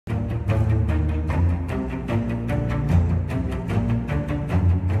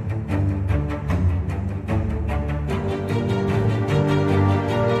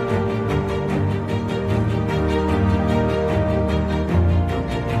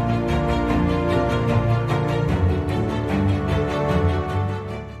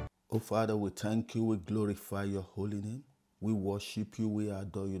Father, we thank you, we glorify your holy name. We worship you, we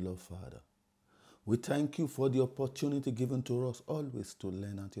adore you, Lord Father. We thank you for the opportunity given to us always to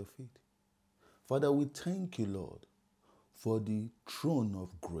learn at your feet. Father, we thank you, Lord, for the throne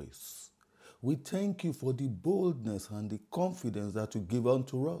of grace. We thank you for the boldness and the confidence that you give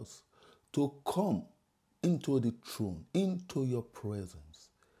unto us to come into the throne, into your presence.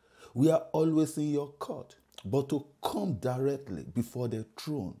 We are always in your court, but to come directly before the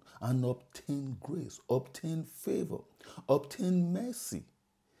throne and obtain grace, obtain favor, obtain mercy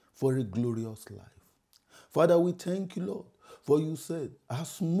for a glorious life. Father, we thank you, Lord, for you said,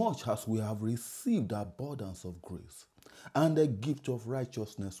 as much as we have received abundance of grace and the gift of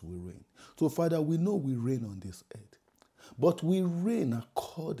righteousness we reign. So, Father, we know we reign on this earth, but we reign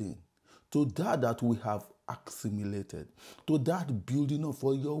according to that we have assimilated, to that building up,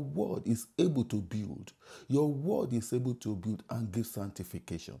 for your word is able to build. Your word is able to build and give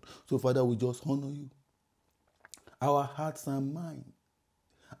sanctification. So, Father, we just honor you. Our hearts and minds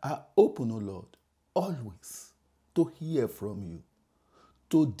are open, O Lord, always to hear from you,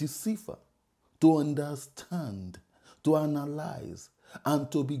 to decipher, to understand, to analyze, and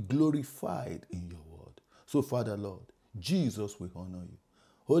to be glorified in your word. So, Father, Lord, Jesus, we honor you.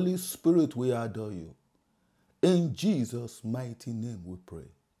 Holy Spirit, we adore you. In Jesus' mighty name we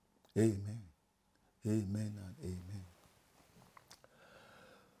pray. Amen. Amen and amen.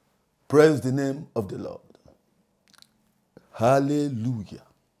 Praise the name of the Lord. Hallelujah.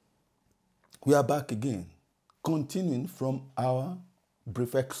 We are back again, continuing from our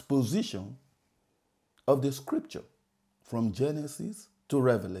brief exposition of the scripture from Genesis to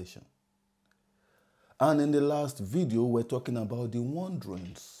Revelation. And in the last video, we're talking about the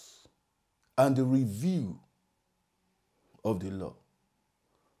wanderings and the review of the law.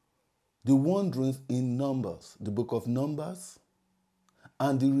 The wanderings in Numbers, the book of Numbers,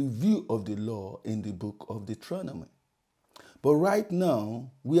 and the review of the law in the book of Deuteronomy. But right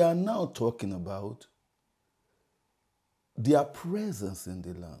now, we are now talking about their presence in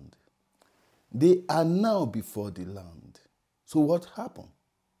the land. They are now before the land. So what happened?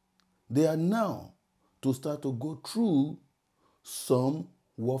 They are now to start to go through some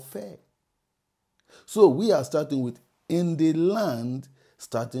warfare. So we are starting with in the land,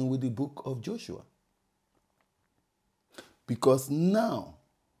 starting with the book of Joshua. Because now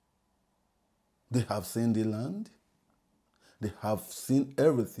they have seen the land, they have seen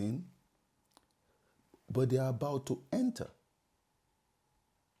everything, but they are about to enter.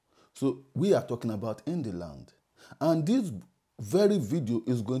 So we are talking about in the land. And this very video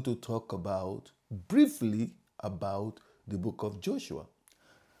is going to talk about, briefly, about the book of Joshua.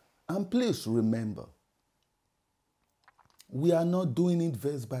 And please remember, we are not doing it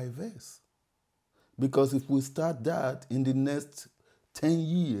verse by verse. Because if we start that in the next 10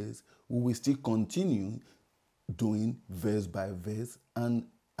 years, we will still continue doing verse by verse and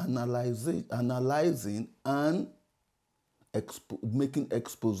analyzing and making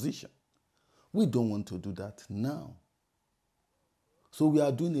exposition. We don't want to do that now. So we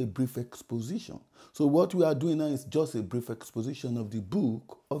are doing a brief exposition. So what we are doing now is just a brief exposition of the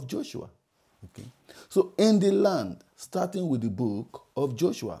book of Joshua. Okay. So in the land, starting with the book of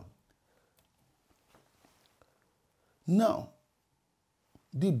Joshua. Now,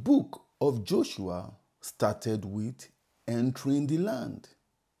 the book of Joshua started with entering the land.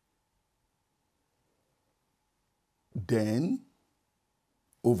 Then,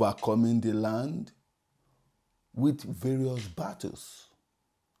 overcoming the land with various battles,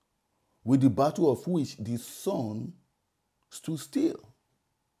 with the battle of which the sun stood still.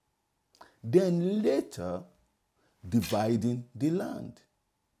 Then later, dividing the land.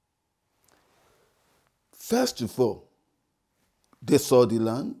 First of all, they saw the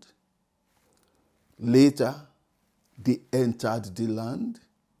land. Later, they entered the land.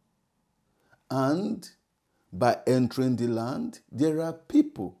 And by entering the land, there are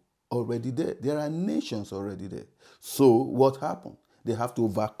people already there. There are nations already there. So what happened? They have to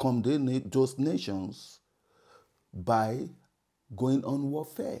overcome those nations by going on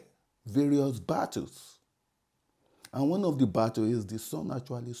warfare, various battles. And one of the battles is the sun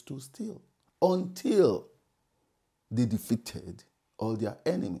actually stood still until they defeated all their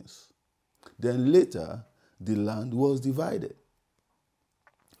enemies. Then later, the land was divided.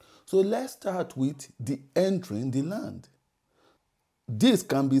 So let's start with the entering the land. This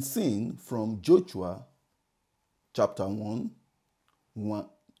can be seen from Joshua chapter 1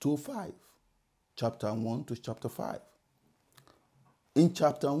 to 5. Chapter 1 to chapter 5. In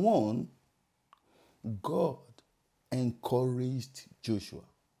chapter 1, God encouraged Joshua.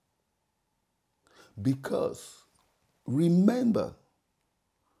 Because, remember,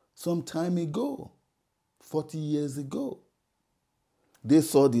 some time ago, 40 years ago. They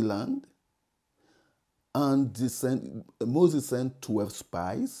saw the land, and Moses sent 12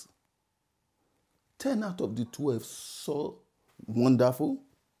 spies. 10 out of the 12 saw wonderful,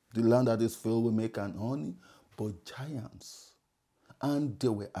 the land that is filled with milk and honey, but giants. And they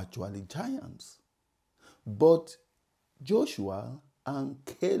were actually giants. But Joshua and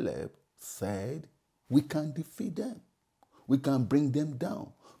Caleb said, we can defeat them. We can bring them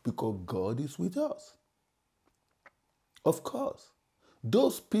down because God is with us. Of course,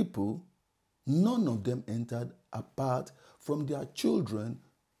 those people, none of them entered apart from their children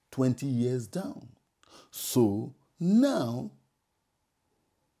 20 years down. So now,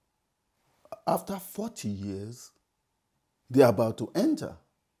 after 40 years, they are about to enter.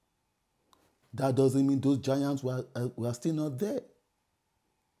 That doesn't mean those giants were still not there.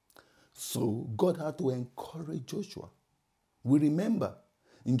 So God had to encourage Joshua. We remember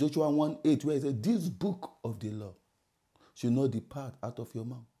in Joshua 1:8 where he said, this book of the law should not depart out of your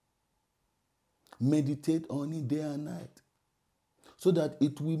mouth. Meditate on it day and night, so that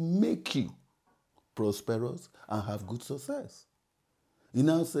it will make you prosperous and have good success. He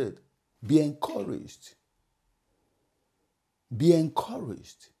now said, be encouraged. Be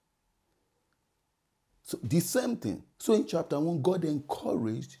encouraged. So the same thing. So in chapter 1, God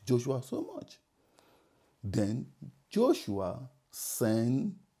encouraged Joshua so much. Then Joshua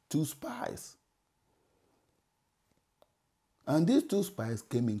sent 2 spies. And these 2 spies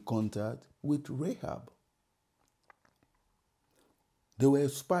came in contact with Rahab. They were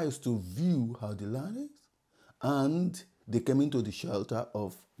spies to view how the land is. And they came into the shelter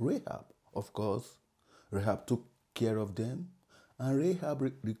of Rahab. Of course, Rahab took care of them. And Rahab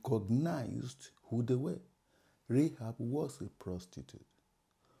recognized who they were. Rahab was a prostitute.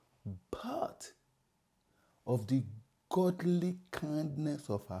 But of the godly kindness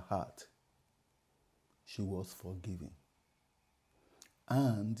of her heart, she was forgiving.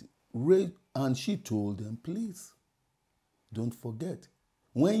 And she told them, please, don't forget.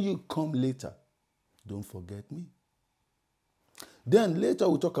 When you come later, don't forget me. Then later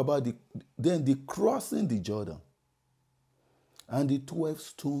we'll talk about the crossing the Jordan and the 12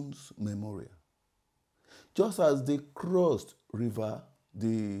 stones memorial. Just as they crossed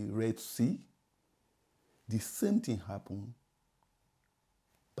the Red Sea, the same thing happened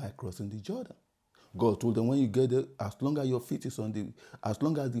by crossing the Jordan. God told them, when you get there, as long as your feet is as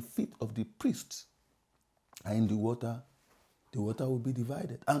long as the feet of the priests are in the water will be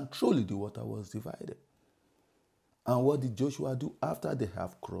divided. And truly the water was divided. And what did Joshua do after they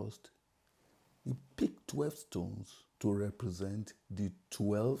have crossed? He picked 12 stones to represent the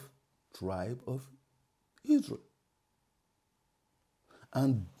 12 tribes of Israel.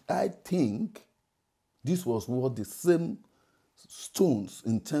 And I think this was what the same stones,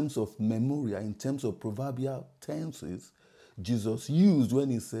 in terms of memorial, in terms of proverbial tenses, Jesus used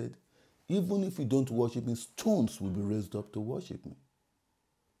when he said, even if you don't worship me, stones will be raised up to worship me.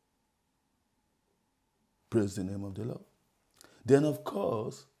 Praise the name of the Lord. Then, of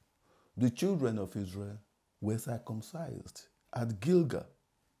course, the children of Israel were circumcised at Gilgal.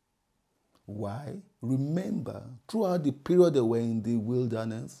 Why? Remember, throughout the period they were in the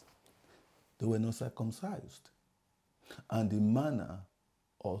wilderness, they were not circumcised. And the manna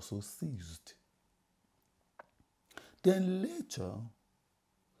also ceased. Then later,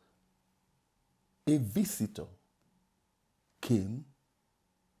 a visitor came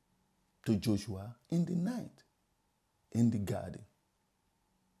to Joshua in the night, in the garden.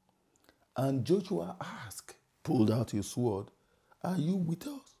 And Joshua pulled out his sword, are you with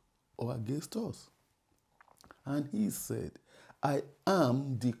us or against us? And he said, I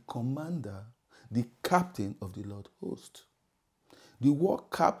am the commander, the captain of the Lord host. The word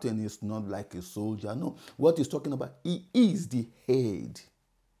captain is not like a soldier. No, what he's talking about, he is the head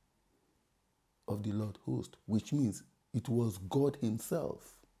of the Lord host, which means it was God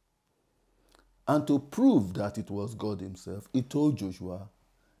himself. And to prove that it was God himself, he told Joshua,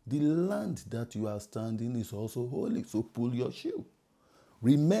 the land that you are standing is also holy, so pull your shoe.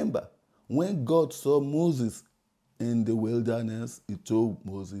 Remember, when God saw Moses in the wilderness, he told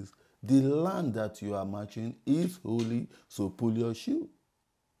Moses, the land that you are marching is holy, so pull your shoe.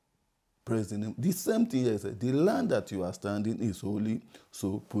 Praise the name. The same thing he said, the land that you are standing is holy,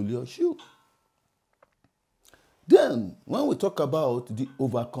 so pull your shoe. Then, when we talk about the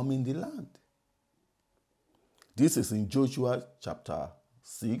overcoming the land, this is in Joshua chapter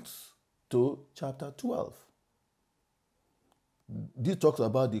 6 to chapter 12. This talks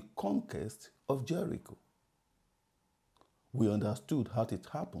about the conquest of Jericho. We understood how it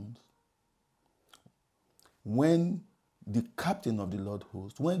happened when the captain of the Lord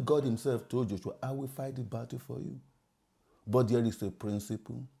host, when God himself told Joshua, I will fight the battle for you. But there is a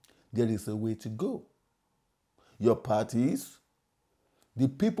principle. There is a way to go. Your part is, the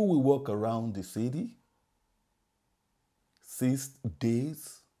people will walk around the city 6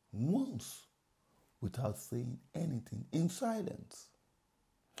 days once without saying anything, in silence.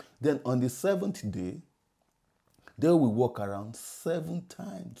 Then on the 7th day, they will walk around 7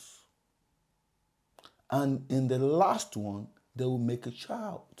 times. And in the last one, they will make a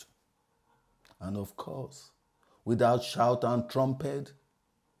shout. And of course, without shout and trumpet,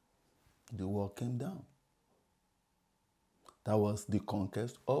 the wall came down. That was the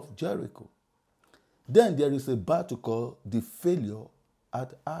conquest of Jericho. Then there is a battle called the failure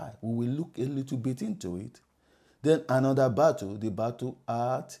at Ai. We will look a little bit into it. Then another battle, the battle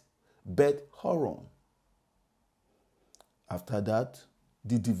at Beth Horon. After that,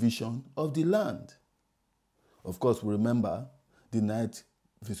 the division of the land. Of course, we remember the night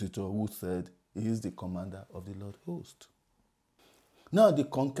visitor who said he is the commander of the Lord host. Now the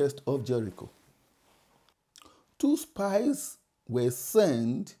conquest of Jericho. 2 spies were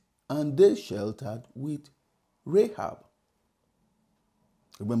sent and they sheltered with Rahab.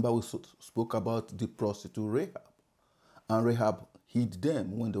 Remember we spoke about the prostitute Rahab. And Rahab hid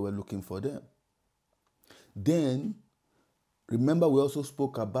them when they were looking for them. Then, remember we also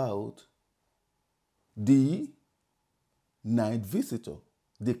spoke about the night visitor,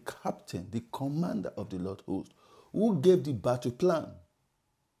 the captain, the commander of the Lord host, who gave the battle plan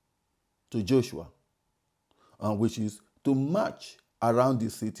to Joshua, which is to march around the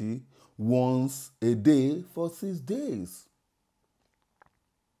city once a day for 6 days.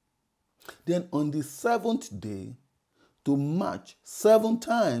 Then on the 7th day, to march 7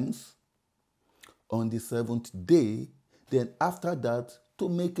 times on the 7th day. Then after that, to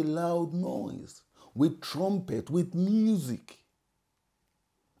make a loud noise with trumpet, with music.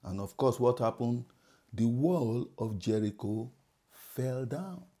 And of course, what happened? The wall of Jericho fell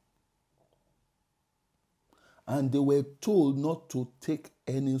down. And they were told not to take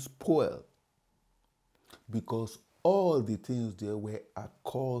any spoil, because all the things there were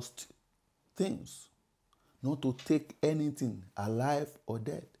accursed things. Not to take anything, alive or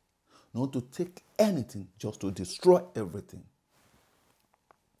dead. Not to take anything, just to destroy everything.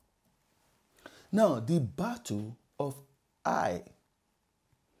 Now, the battle of Ai,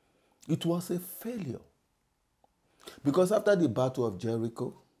 it was a failure. Because after the battle of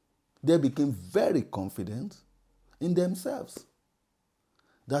Jericho, they became very confident in themselves.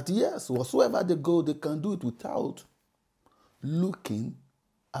 That yes, whatsoever they go, they can do it without looking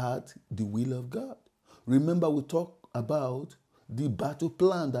at the will of God. Remember, we talked about the battle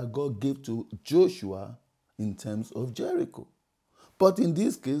plan that God gave to Joshua in terms of Jericho. But in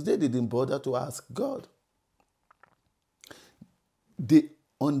this case, they didn't bother to ask God. They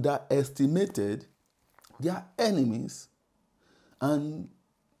underestimated their enemies, and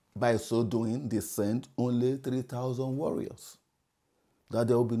by so doing, they sent only 3,000 warriors. That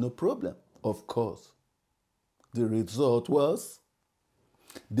there will be no problem. Of course, the result was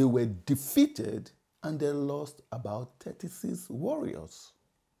they were defeated and they lost about 36 warriors.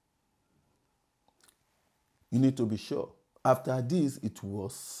 You need to be sure. After this, it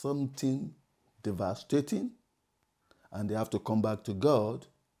was something devastating, and they have to come back to God.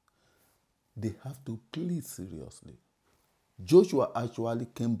 They have to plead seriously. Joshua actually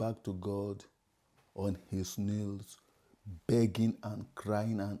came back to God on his knees, begging and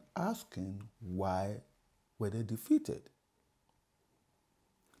crying and asking why were they defeated.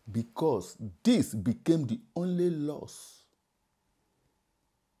 Because this became the only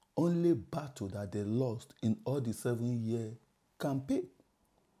battle that they lost in all the 7-year campaign.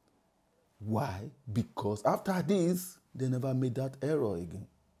 Why? Because after this, they never made that error again.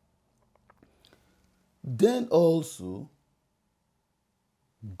 Then also,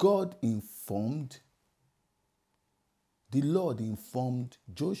 the Lord informed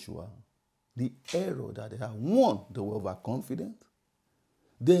Joshua the error that they had. 1, they were overconfident.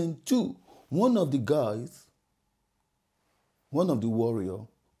 Then 2, one of the warrior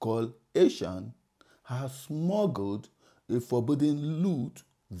called Ephraim has smuggled a forbidden loot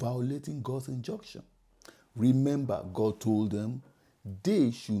violating God's injunction. Remember, God told them they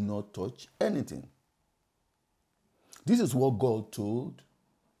should not touch anything. This is what God told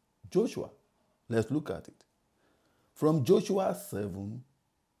Joshua. Let's look at it. From Joshua 7,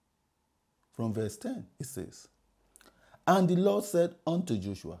 from verse 10, it says, And the Lord said unto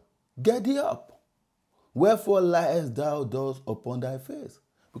Joshua, Get thee up, wherefore liest thou thus upon thy face?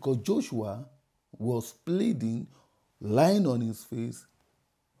 Because Joshua was pleading, lying on his face,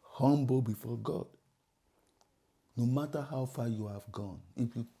 humble before God. No matter how far you have gone,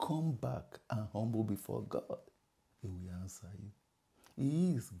 if you come back and humble before God, He will answer you.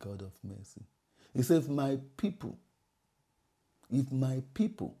 He is God of mercy. He says, if my people, if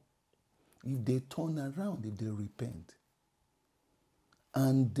they turn around, if they repent,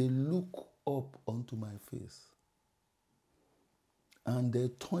 and they look up unto my face, and they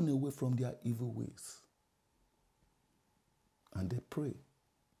turn away from their evil ways, and they pray,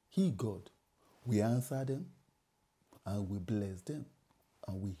 He, God, will answer them, and we bless them,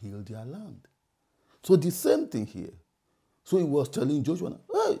 and we heal their land. So the same thing here. So he was telling Joshua,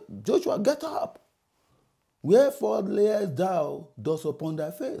 hey, Joshua, get up. Wherefore layest thou thus upon thy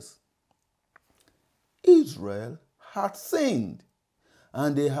face? Israel hath sinned,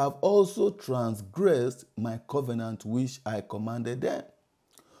 and they have also transgressed my covenant which I commanded them.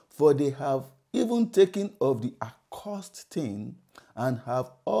 For they have even taken of the accursed thing, and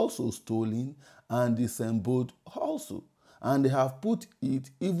have also stolen, and dissembled also, and they have put it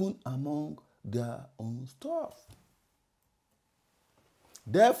even among their own stuff.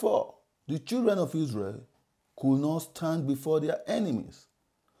 Therefore, the children of Israel could not stand before their enemies,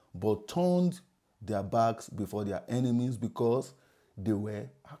 but turned their backs before their enemies because they were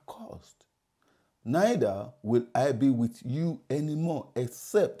accursed. Neither will I be with you anymore,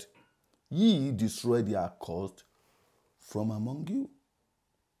 except ye destroy the accursed from among you.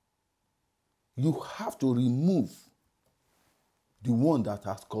 You have to remove the one that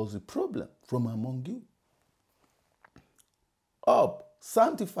has caused the problem from among you. Up,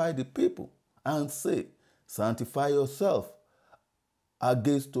 sanctify the people, and say, sanctify yourself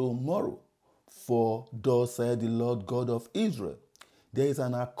against tomorrow. For thus said the Lord God of Israel, there is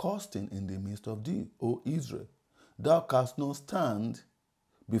an accosting in the midst of thee, O Israel. Thou canst not stand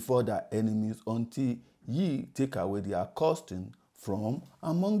before thy enemies until ye take away the accosting from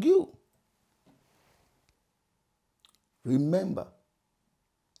among you. Remember.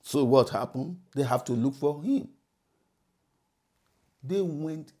 So what happened? They have to look for him. They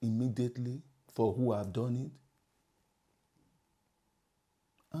went immediately for who have done it,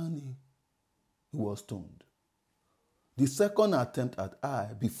 and he was stoned. The second attempt at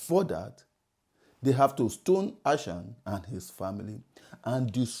Ai, before that, they have to stone Achan and his family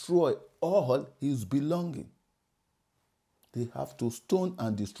and destroy all his belonging. They have to stone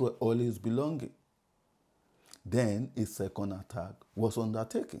and destroy all his belonging. Then a second attack was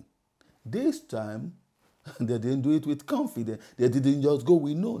undertaken. This time, they didn't do it with confidence. They didn't just go,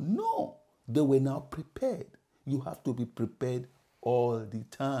 we know. No, they were now prepared. You have to be prepared all the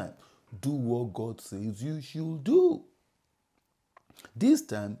time. Do what God says you should do. This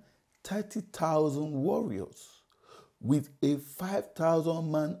time, 30,000 warriors with a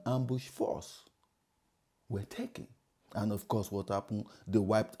 5,000-man ambush force were taken. And of course, what happened? They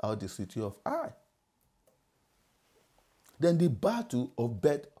wiped out the city of Ai. Then the battle of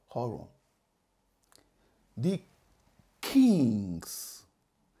Beth Horon. The kings,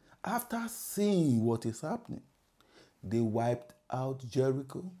 after seeing what is happening, they wiped out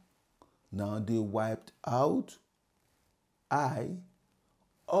Jericho. Now they wiped out Ai,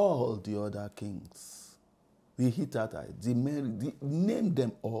 all the other kings, the Hittites, the name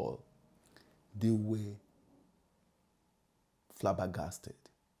them all. They were flabbergasted.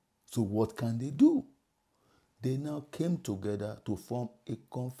 So what can they do? They now came together to form a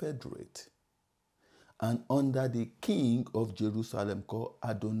confederate, and under the king of Jerusalem called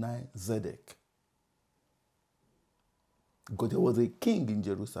Adonai-Zedek. Because there was a king in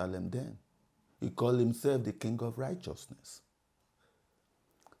Jerusalem then. He called himself the King of Righteousness.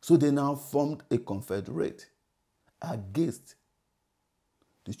 So they now formed a confederate against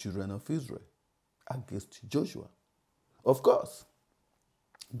the children of Israel, against Joshua. Of course,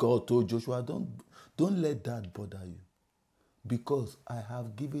 God told Joshua, don't let that bother you, because I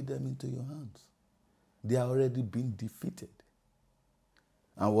have given them into your hands. They are already been defeated.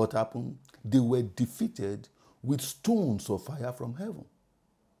 And what happened? They were defeated with stones of fire from heaven.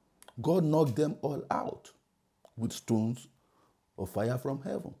 God knocked them all out with stones of fire from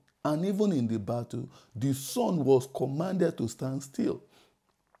heaven. And even in the battle, the sun was commanded to stand still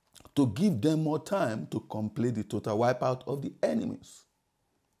to give them more time to complete the total wipeout of the enemies.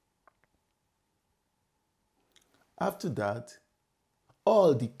 After that,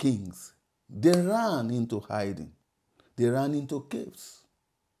 all the kings, they ran into hiding. They ran into caves.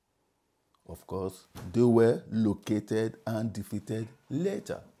 Of course, they were located and defeated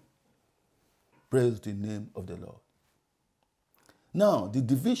later. Praise the name of the Lord. Now, the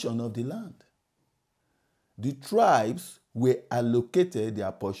division of the land. The tribes were allocated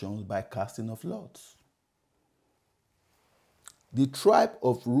their portions by casting of lots. The tribe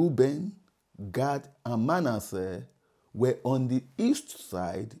of Reuben, Gad, and Manasseh were on the east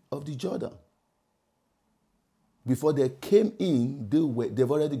side of the Jordan. Before they came in,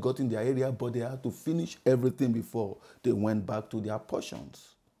 they've already gotten their area, but they had to finish everything before they went back to their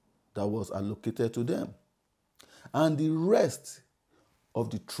portions that was allocated to them. And the rest of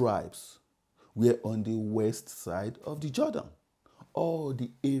the tribes were on the west side of the Jordan. All the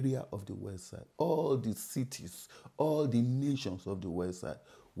area of the west side, all the cities, all the nations of the west side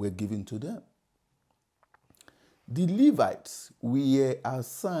were given to them. The Levites were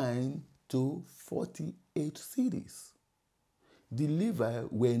assigned to 48 cities. The Levites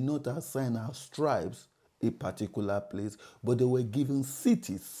were not assigned as tribes a particular place, but they were given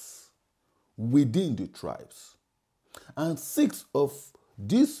cities within the tribes. And 6 of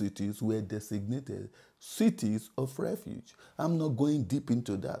these cities were designated cities of refuge. I'm not going deep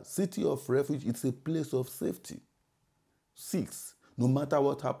into that. City of refuge, it's a place of safety. 6. No matter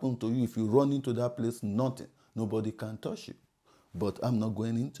what happened to you, if you run into that place, nothing. Nobody can touch you. But I'm not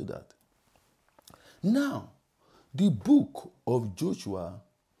going into that. Now, the book of Joshua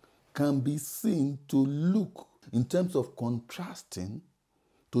can be seen to look in terms of contrasting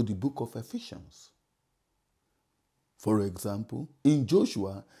to the book of Ephesians. For example, in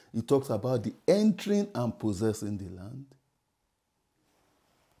Joshua, it talks about the entering and possessing the land.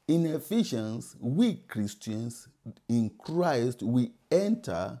 In Ephesians, we Christians in Christ, we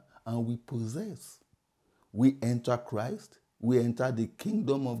enter and we possess. We enter Christ, we enter the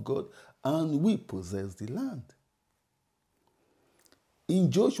kingdom of God, and we possess the land. In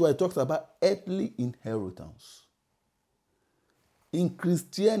Joshua, it talks about earthly inheritance. In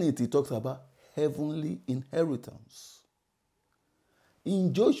Christianity, it talks about heavenly inheritance.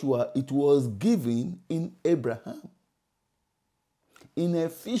 In Joshua, it was given in Abraham. In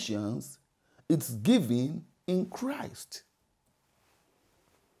Ephesians, it's given in Christ.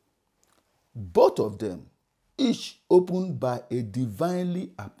 Both of them, each opened by a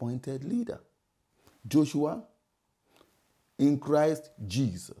divinely appointed leader. Joshua, in Christ,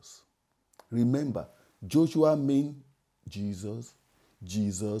 Jesus. Remember, Joshua means Jesus.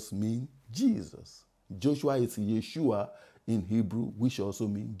 Jesus means Jesus. Joshua is Yeshua in Hebrew, which also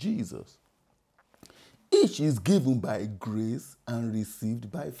means Jesus. Each is given by grace and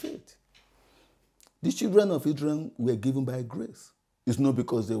received by faith. The children of Israel were given by grace. It's not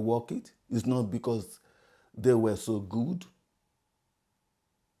because they work it. It's not because they were so good.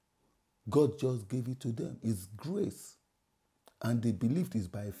 God just gave it to them. It's grace. And they believed it's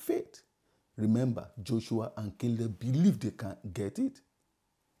by faith. Remember, Joshua and Caleb believed they can get it.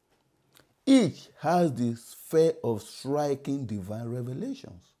 Each has the sphere of striking divine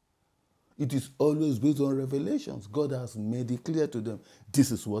revelations. It is always based on revelations. God has made it clear to them,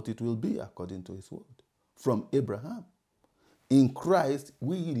 this is what it will be according to his word. From Abraham. In Christ,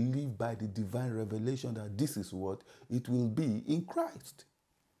 we live by the divine revelation that this is what it will be in Christ.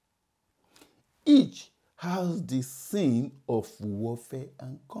 Each has the scene of warfare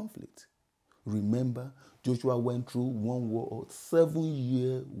and conflict. Remember, Joshua went through one war,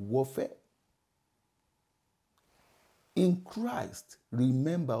 7-year warfare. In Christ,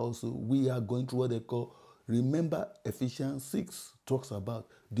 remember also, we are going through what they call, remember Ephesians 6 talks about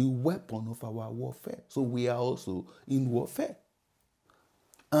the weapon of our warfare. So we are also in warfare.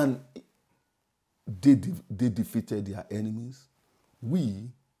 And they defeated their enemies. We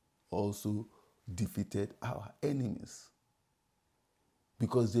also defeated our enemies.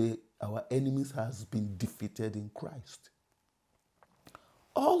 Because our enemies has been defeated in Christ.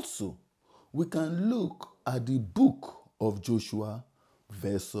 Also, we can look at the book of Joshua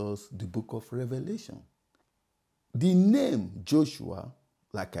versus the book of Revelation. The name Joshua,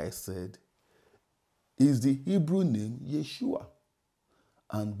 like I said, is the Hebrew name Yeshua,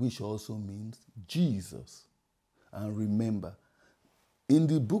 and which also means Jesus. And remember, in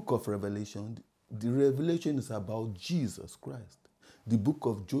the book of Revelation, the revelation is about Jesus Christ. The book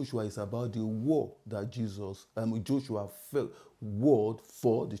of Joshua is about the war that Joshua warred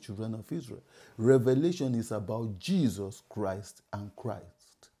for the children of Israel. Revelation is about Jesus Christ and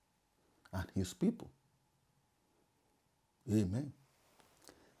Christ and his people. Amen.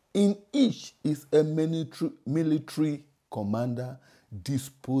 In each is a military commander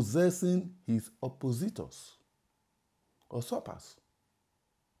dispossessing his oppositors or usurpers.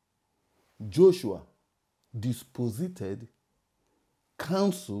 Joshua disposited,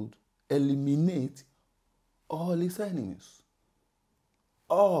 counseled, eliminate all his enemies.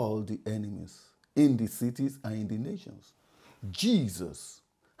 All the enemies in the cities and in the nations. Jesus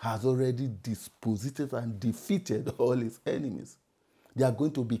has already disposited and defeated all his enemies. They are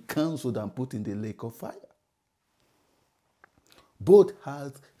going to be counseled and put in the lake of fire. Both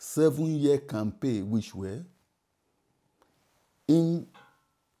had 7-year campaign, which were in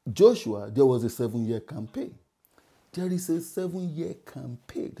Joshua, there was a 7-year campaign. There is a 7-year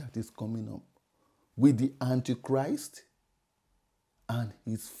campaign that is coming up with the Antichrist and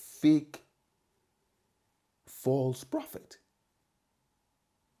his fake false prophet.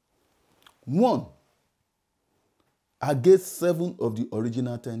 One against 7 of the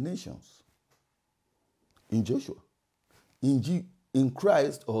original 10 nations in Joshua. In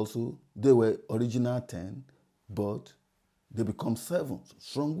Christ also, they were original 10, but they become 7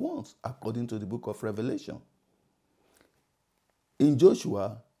 strong ones, according to the book of Revelation. In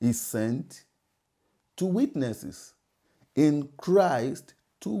Joshua, he sent 2 witnesses. In Christ,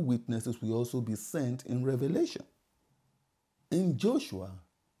 2 witnesses will also be sent in Revelation. In Joshua,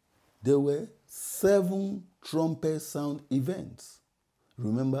 there were 7 trumpet sound events.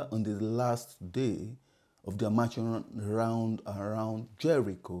 Remember, on the last day of their marching around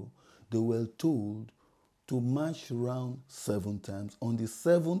Jericho, they were told to march around 7 times. On the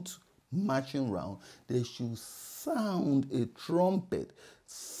 7th marching round, they should sound a trumpet.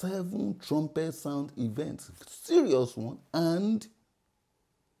 7 trumpet sound events, serious one, and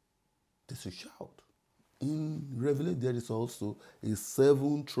they should shout. In Revelation, there is also a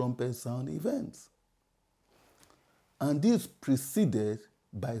 7 trumpet sound events. And this preceded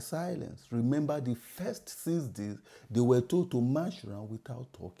by silence. Remember, the first 6 days, they were told to march around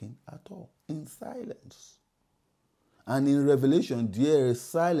without talking at all, in silence. And in Revelation, there is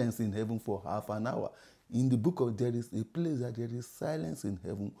silence in heaven for half an hour. In the book of, there is a place that there is silence in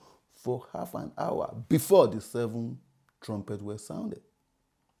heaven for half an hour before the 7 trumpets were sounded.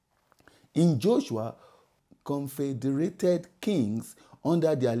 In Joshua, confederated kings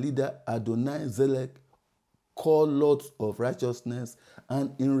under their leader Adonai-Zelek called lords of righteousness,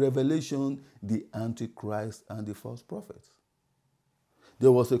 and in Revelation, the Antichrist and the false prophets.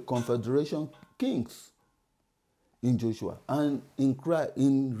 There was a confederation kings in Joshua, and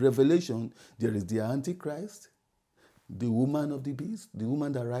in Revelation, there is the Antichrist, the woman of the beast, the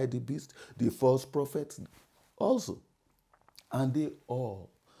woman that rides the beast, the false prophets also. And they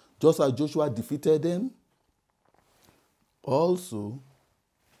all, just as Joshua defeated them, also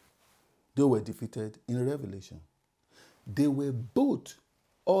they were defeated in Revelation. They were both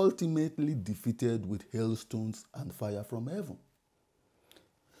ultimately defeated with hailstones and fire from heaven.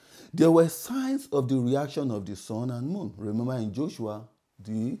 There were signs of the reaction of the sun and moon. Remember, in Joshua,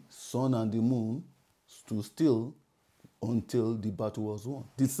 the sun and the moon stood still until the battle was won.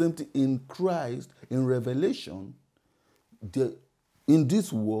 The same thing in Christ, in Revelation, in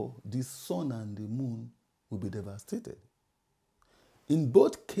this war, the sun and the moon will be devastated. In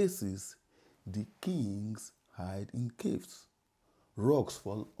both cases, the kings hide in caves. Rocks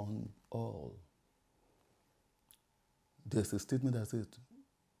fall on all. There's a statement that says,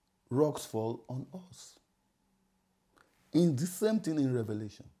 rocks fall on us. In the same thing in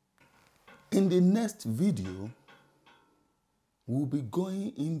Revelation. In the next video, we'll be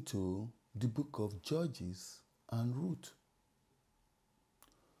going into the book of Judges and Ruth.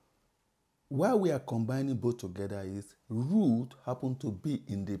 Why we are combining both together is Ruth happened to be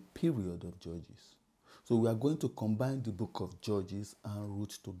in the period of Judges. So we are going to combine the book of Judges and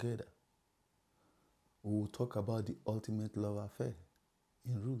Ruth together. We will talk about the ultimate love affair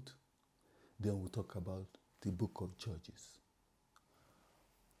in Ruth. Then we'll talk about the book of Judges.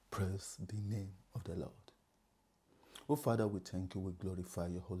 Praise the name of the Lord. Oh, Father, we thank you. We glorify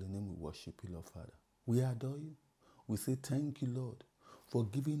your holy name. We worship you, Lord, Father. We adore you. We say thank you, Lord, for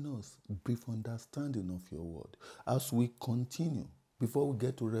giving us brief understanding of your word. As we continue, before we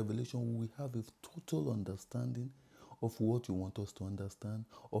get to Revelation, we have a total understanding of what you want us to understand,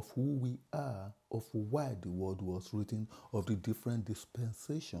 of who we are, of why the word was written, of the different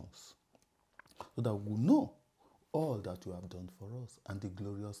dispensations, so that we know all that you have done for us and the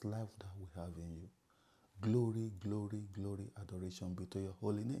glorious life that we have in you. Glory, glory, glory, adoration be to your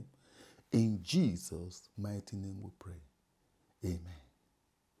holy name. In Jesus' mighty name we pray. Amen.